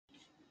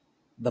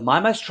The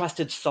My Most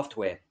Trusted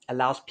software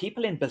allows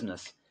people in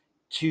business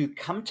to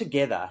come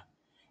together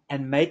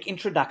and make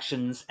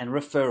introductions and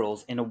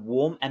referrals in a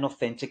warm and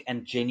authentic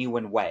and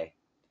genuine way.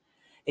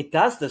 It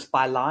does this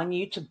by allowing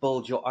you to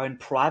build your own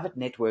private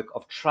network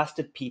of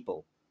trusted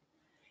people.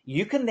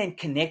 You can then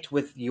connect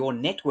with your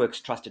network's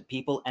trusted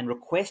people and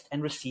request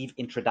and receive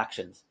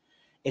introductions.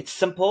 It's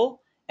simple,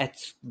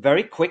 it's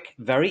very quick,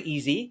 very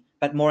easy,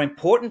 but more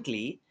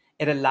importantly,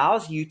 it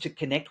allows you to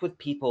connect with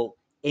people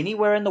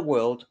anywhere in the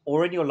world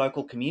or in your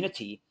local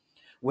community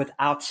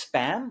without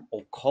spam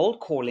or cold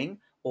calling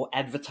or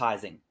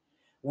advertising.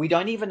 We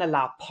don't even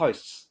allow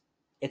posts.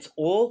 It's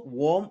all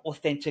warm,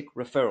 authentic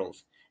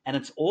referrals, and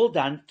it's all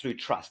done through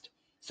trust.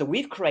 So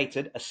we've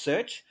created a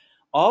search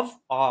of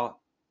our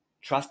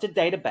trusted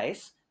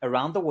database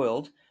around the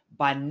world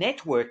by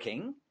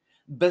networking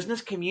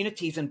business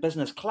communities and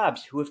business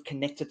clubs who have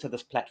connected to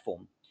this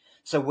platform.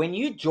 So when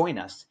you join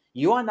us,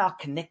 you are now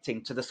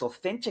connecting to this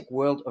authentic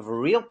world of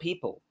real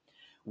people.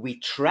 We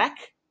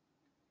track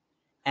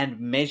and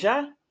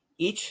measure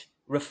each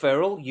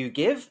referral you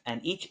give and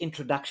each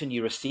introduction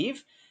you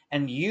receive,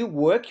 and you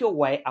work your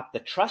way up the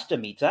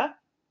trustometer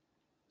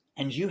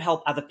and you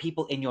help other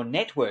people in your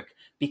network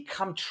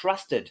become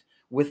trusted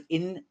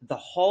within the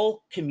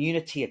whole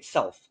community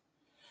itself.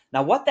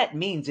 Now, what that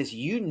means is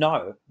you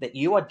know that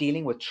you are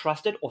dealing with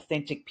trusted,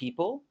 authentic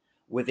people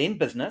within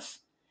business,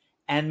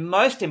 and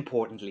most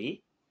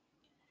importantly,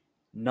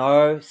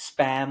 no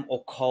spam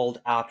or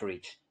cold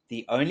outreach.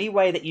 The only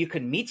way that you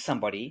can meet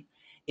somebody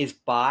is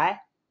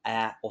by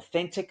an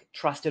authentic,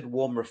 trusted,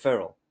 warm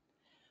referral.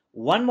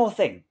 One more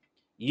thing,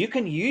 you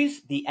can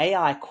use the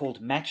AI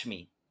called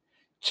MatchMe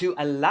to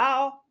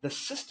allow the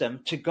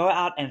system to go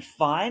out and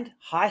find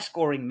high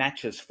scoring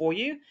matches for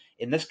you.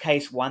 In this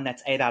case, one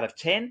that's 8 out of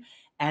 10.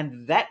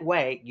 And that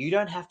way, you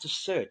don't have to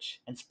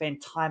search and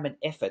spend time and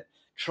effort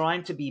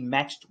trying to be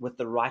matched with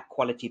the right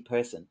quality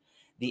person.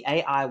 The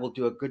AI will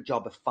do a good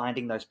job of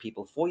finding those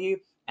people for you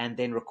and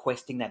then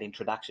requesting that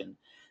introduction.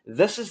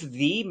 This is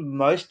the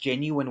most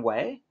genuine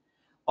way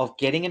of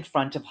getting in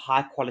front of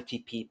high quality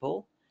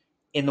people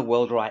in the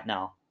world right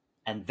now.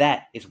 And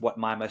that is what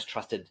My Most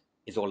Trusted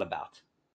is all about.